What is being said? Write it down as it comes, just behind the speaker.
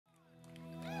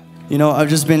You know, I've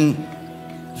just been,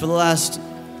 for the last,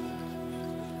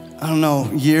 I don't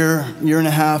know, year and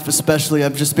a half especially,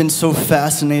 I've just been so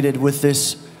fascinated with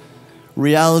this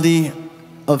reality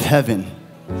of heaven.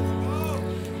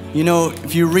 You know,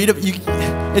 if you read it,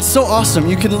 it's so awesome.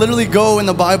 You can literally go in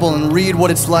the Bible and read what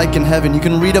it's like in heaven. You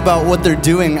can read about what they're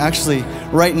doing actually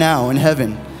right now in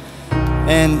heaven.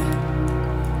 And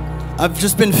I've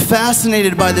just been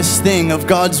fascinated by this thing of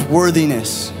God's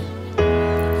worthiness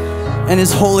and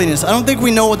His holiness. I don't think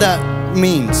we know what that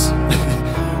means.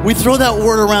 We throw that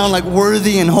word around like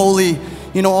worthy and holy,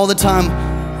 you know, all the time.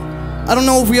 I don't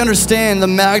know if we understand the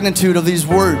magnitude of these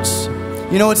words.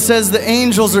 You know, it says the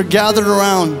angels are gathered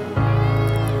around.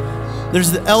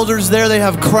 There's the elders there, they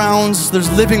have crowns.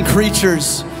 There's living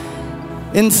creatures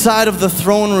inside of the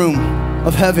throne room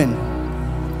of heaven.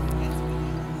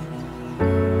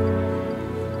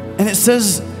 And it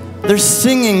says they're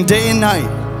singing day and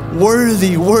night,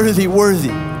 worthy, worthy,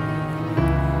 worthy.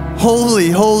 Holy,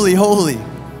 holy, holy.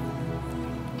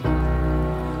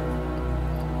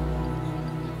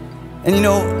 And you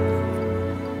know,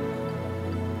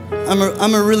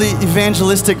 I'm a really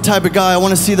evangelistic type of guy. I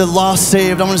want to see the lost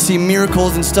saved. I want to see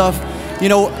miracles and stuff, you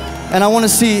know, and I want to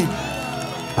see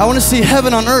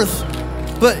heaven on earth.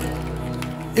 But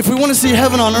if we want to see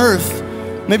heaven on earth,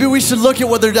 maybe we should look at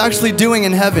what they're actually doing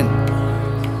in heaven.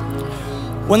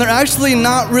 When they're actually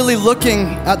not really looking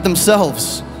at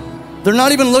themselves. They're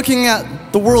not even looking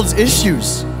at the world's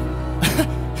issues.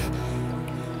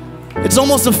 It's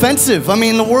almost offensive. I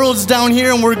mean, the world's down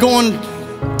here and we're going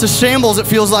to shambles, it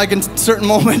feels like, in certain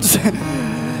moments.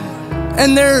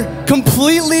 And they're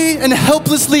completely and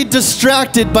helplessly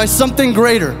distracted by something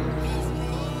greater.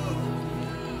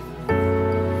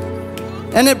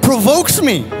 And it provokes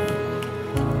me.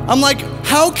 I'm like,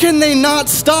 how can they not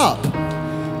stop?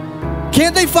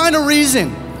 Can't they find a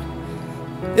reason?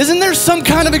 Isn't there some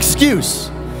kind of excuse?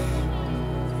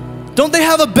 Don't they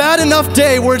have a bad enough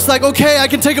day where it's like, okay, I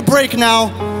can take a break now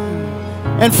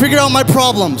and figure out my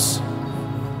problems?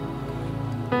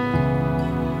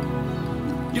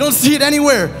 You don't see it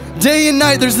anywhere. Day and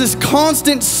night, there's this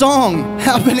constant song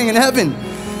happening in heaven.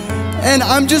 And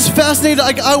I'm just fascinated.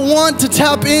 Like, I want to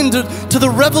tap into the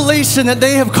revelation that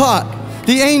they have caught.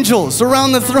 The angels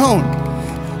around the throne.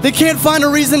 They can't find a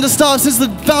reason to stop since the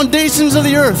foundations of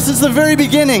the earth, since the very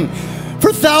beginning.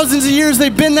 For thousands of years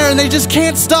they've been there and they just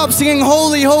can't stop singing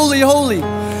holy, holy, holy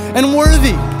and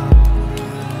worthy.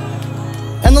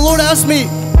 And the Lord asked me,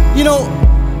 you know,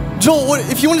 Joel,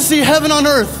 if you want to see heaven on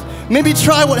earth, maybe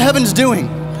try what heaven's doing.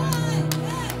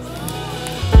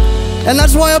 And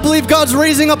that's why I believe God's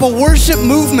raising up a worship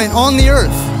movement on the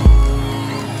earth.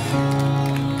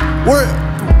 Where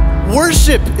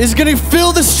worship is going to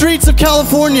fill the streets of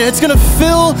California. It's going to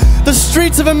fill the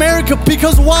streets of America.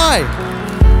 Because why?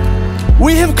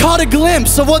 We have caught a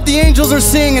glimpse of what the angels are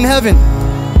seeing in heaven.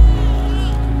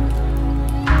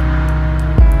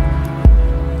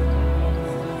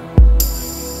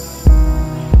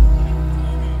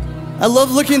 I love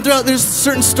looking throughout. There's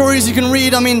certain stories you can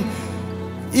read. I mean,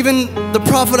 even the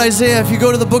prophet Isaiah, if you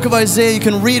go to the book of Isaiah, you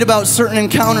can read about certain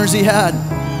encounters he had.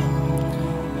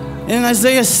 And in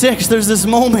Isaiah 6, there's this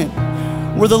moment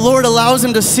where the Lord allows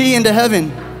him to see into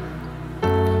heaven.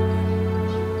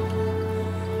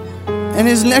 And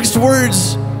his next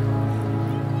words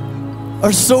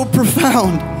are so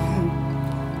profound.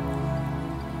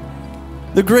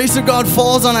 The grace of God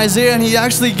falls on Isaiah and he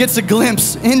actually gets a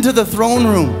glimpse into the throne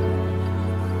room.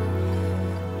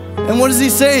 And what does he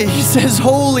say? He says,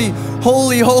 holy,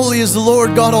 holy, holy is the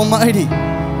Lord God Almighty.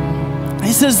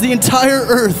 He says the entire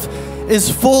earth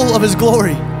is full of His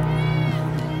glory.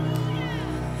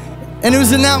 And it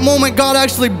was in that moment God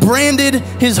actually branded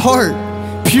his heart,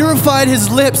 purified his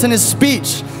lips and his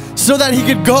speech so that he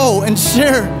could go and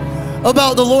share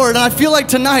about the Lord. And I feel like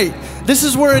tonight, this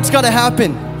is where it's got to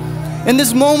happen. In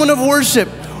this moment of worship,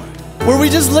 where we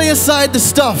just lay aside the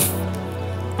stuff,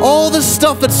 all the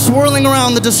stuff that's swirling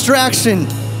around, the distraction,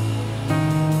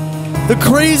 the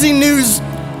crazy news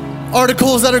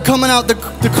articles that are coming out,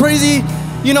 the crazy,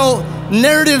 you know,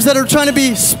 narratives that are trying to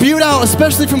be spewed out,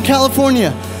 especially from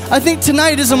California. I think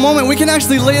tonight is a moment we can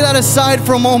actually lay that aside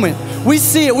for a moment. We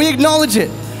see it, we acknowledge it,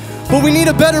 but we need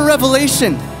a better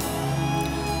revelation.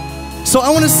 So I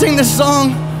want to sing this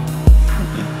song.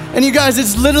 And you guys,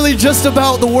 it's literally just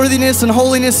about the worthiness and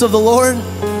holiness of the Lord.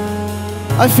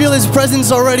 I feel His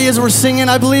presence already as we're singing.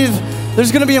 I believe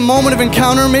there's going to be a moment of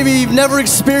encounter. Maybe you've never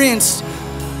experienced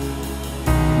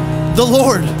the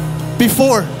Lord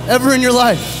before, ever in your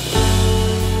life.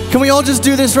 Can we all just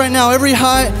do this right now? Every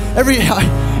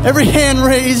hand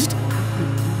raised.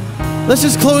 Let's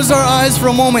just close our eyes for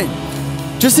a moment.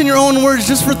 Just in your own words,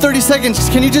 just for 30 seconds,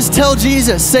 can you just tell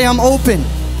Jesus, say, I'm open.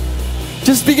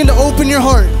 Just begin to open your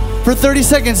heart for 30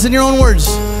 seconds in your own words.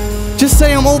 Just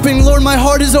say, I'm open. Lord, my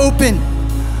heart is open.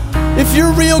 If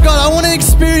you're real, God, I want to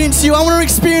experience you. I want to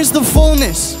experience the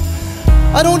fullness.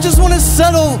 I don't just want to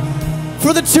settle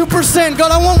for the 2%.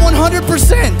 God, I want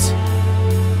 100%.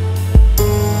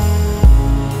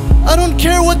 I don't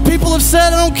care what people have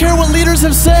said. I don't care what leaders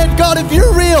have said. God, if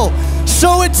you're real,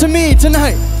 show it to me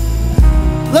tonight.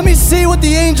 Let me see what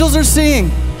the angels are seeing.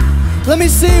 Let me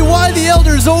see why the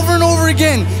elders over and over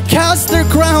again cast their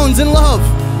crowns in love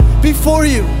before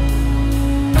you.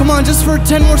 Come on, just for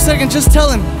 10 more seconds, just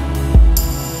tell him.